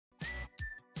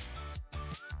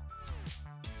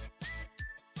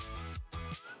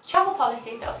Travel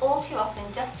policies are all too often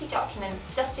dusty documents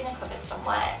stuffed in a cupboard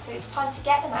somewhere, so it's time to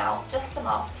get them out, dust them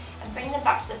off and bring them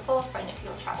back to the forefront of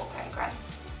your travel programme.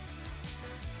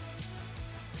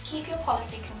 Keep your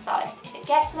policy concise. If it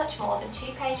gets much more than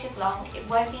 2 pages long, it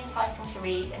won't be enticing to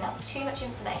read and there'll be too much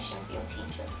information for your team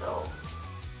to absorb.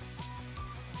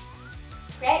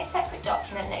 Create a separate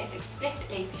document that is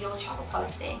explicitly for your travel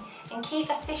policy and keep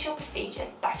official procedures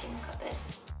back in the cupboard.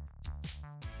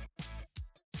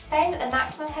 Saying that the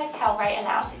maximum hotel rate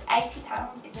allowed is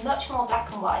 £80 is much more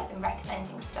black and white than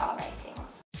recommending star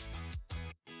ratings.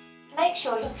 Make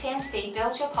sure your TMC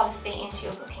builds your policy into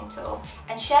your booking tool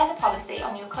and share the policy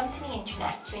on your company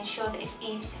intranet to ensure that it's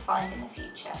easy to find in the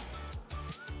future.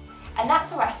 And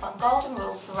that's a wrap on golden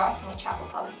rules for writing a travel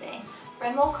policy. For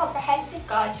a more comprehensive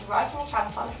guide to writing a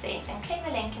travel policy, then click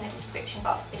the link in the description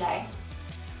box below.